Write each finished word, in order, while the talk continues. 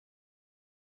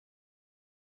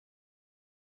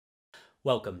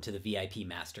Welcome to the VIP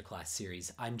MasterClass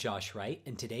series. I'm Josh Wright,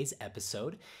 and today's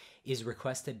episode is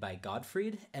requested by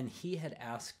Godfried, and he had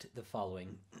asked the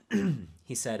following.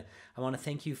 He said, I want to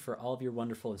thank you for all of your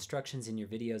wonderful instructions in your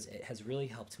videos. It has really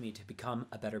helped me to become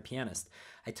a better pianist.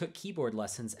 I took keyboard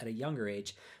lessons at a younger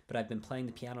age, but I've been playing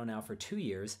the piano now for 2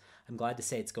 years. I'm glad to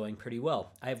say it's going pretty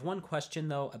well. I have one question,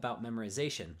 though, about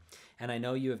memorization, and I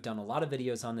know you have done a lot of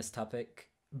videos on this topic,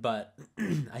 but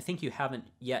I think you haven't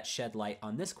yet shed light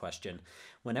on this question.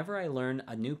 Whenever I learn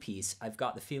a new piece, I've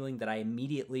got the feeling that I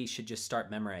immediately should just start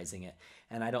memorizing it,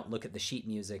 and I don't look at the sheet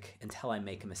music until I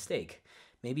make a mistake.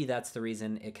 Maybe that's the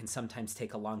reason it can sometimes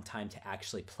take a long time to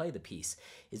actually play the piece.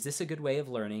 Is this a good way of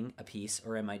learning a piece,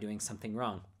 or am I doing something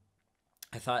wrong?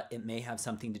 I thought it may have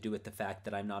something to do with the fact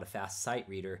that I'm not a fast sight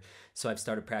reader, so I've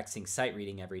started practicing sight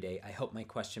reading every day. I hope my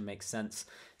question makes sense.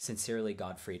 Sincerely,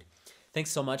 Godfried. Thanks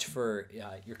so much for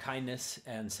your kindness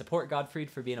and support, Godfried,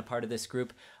 for being a part of this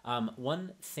group.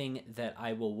 One thing that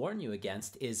I will warn you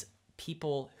against is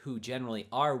people who generally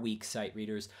are weak sight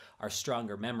readers are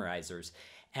stronger memorizers.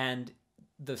 And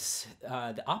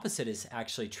the opposite is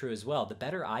actually true as well. The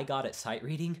better I got at sight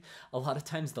reading, a lot of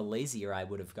times the lazier I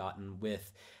would have gotten with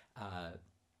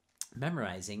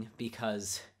memorizing,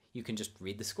 because you can just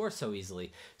read the score so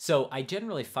easily. So I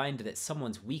generally find that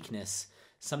someone's weakness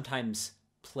sometimes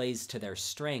plays to their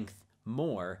strength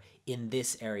more in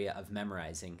this area of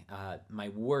memorizing. My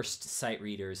worst sight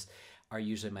readers are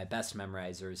usually my best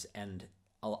memorizers, and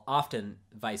often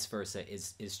vice versa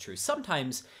is true.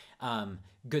 Sometimes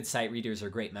good sight readers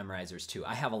are great memorizers too.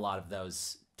 I have a lot of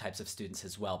those types of students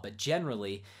as well, but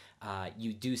generally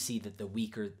you do see that the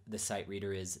weaker the sight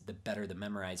reader is, the better the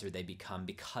memorizer they become,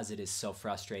 because it is so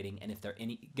frustrating. And if they're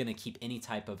going to keep any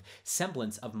type of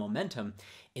semblance of momentum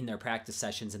in their practice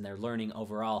sessions and their learning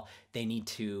overall, they need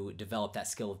to develop that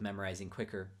skill of memorizing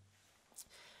quicker.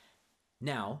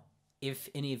 Now, if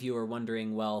any of you are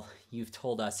wondering, well, you've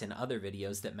told us in other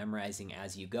videos that memorizing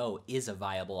as you go is a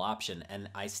viable option, and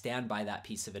I stand by that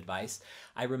piece of advice.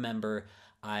 I remember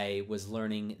I was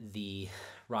learning the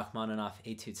Rachmaninoff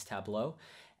Etudes tableau,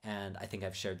 and I think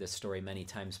I've shared this story many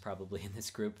times probably in this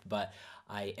group, but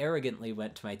I arrogantly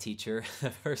went to my teacher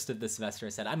the first of the semester. I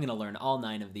said, I'm going to learn all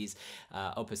 9 of these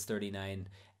Opus 39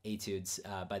 Etudes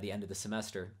by the end of the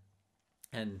semester.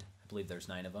 And I believe there's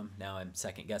 9 of them. Now I'm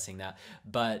second guessing that.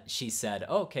 But she said,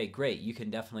 okay, great, you can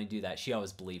definitely do that. She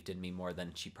always believed in me more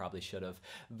than she probably should have.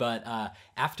 But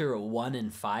after 1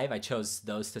 and 5, I chose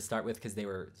those to start with because they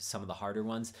were some of the harder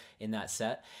ones in that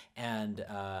set. And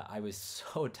I was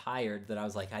so tired that I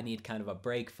was like, I need kind of a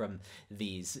break from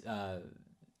these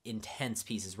intense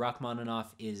pieces.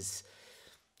 Rachmaninoff is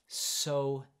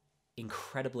so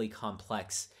incredibly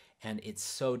complex, and it's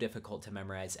so difficult to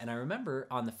memorize. And I remember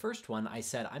on the first one, I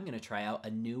said, I'm going to try out a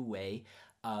new way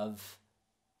of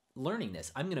learning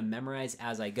this. I'm going to memorize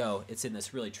as I go. It's in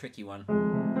this really tricky one.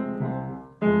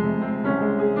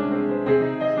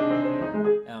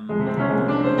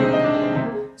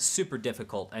 Super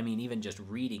difficult. I mean, even just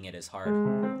reading it is hard.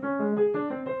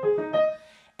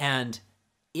 And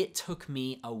it took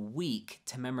me a week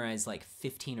to memorize like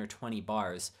 15 or 20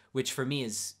 bars, which for me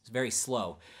is very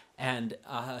slow. And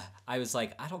I was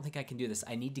like, I don't think I can do this.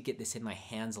 I need to get this in my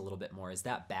hands a little bit more. Is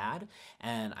that bad?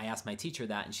 And I asked my teacher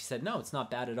that, and she said, no, it's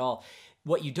not bad at all.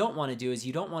 What you don't want to do is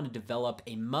you don't want to develop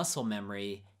a muscle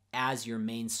memory as your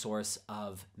main source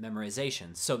of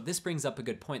memorization. So this brings up a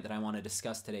good point that I want to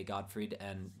discuss today, Godfried,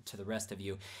 and to the rest of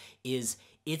you, is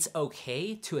it's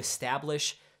okay to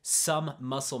establish some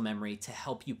muscle memory to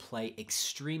help you play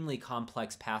extremely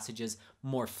complex passages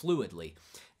more fluidly.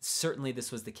 Certainly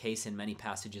this was the case in many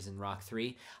passages in Rock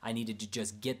 3. I needed to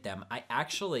just get them. I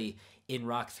actually, in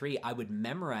Rock 3, I would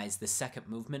memorize the second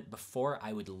movement before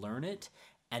I would learn it,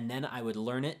 and then I would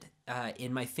learn it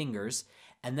in my fingers,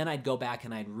 and then I'd go back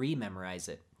and I'd re-memorize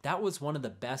it. That was one of the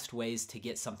best ways to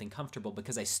get something comfortable,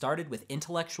 because I started with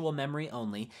intellectual memory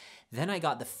only, then I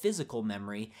got the physical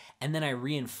memory, and then I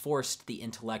reinforced the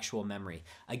intellectual memory.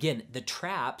 Again, the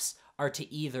traps are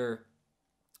to either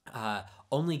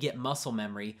only get muscle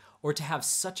memory, or to have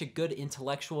such a good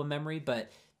intellectual memory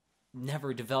but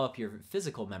never develop your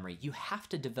physical memory. You have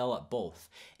to develop both.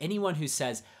 Anyone who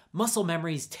says muscle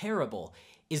memory is terrible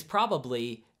is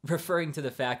probably referring to the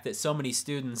fact that so many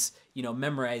students,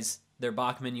 memorize their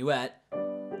Bach minuet,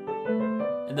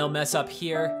 and they'll mess up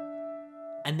here,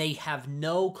 and they have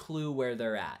no clue where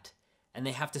they're at, and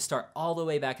they have to start all the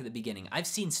way back at the beginning. I've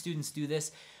seen students do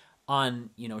this on,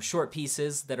 short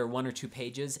pieces that are 1 or 2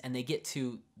 pages, and they get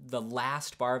to the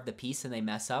last bar of the piece and they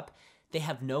mess up. They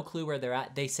have no clue where they're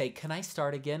at. They say, can I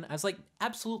start again? I was like,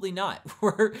 absolutely not.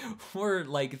 We're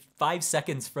like 5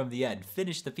 seconds from the end.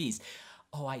 Finish the piece.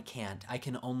 oh, I can't. I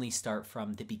can only start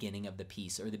from the beginning of the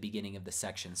piece or the beginning of the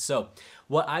section. So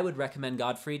what I would recommend,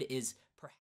 Godfried, is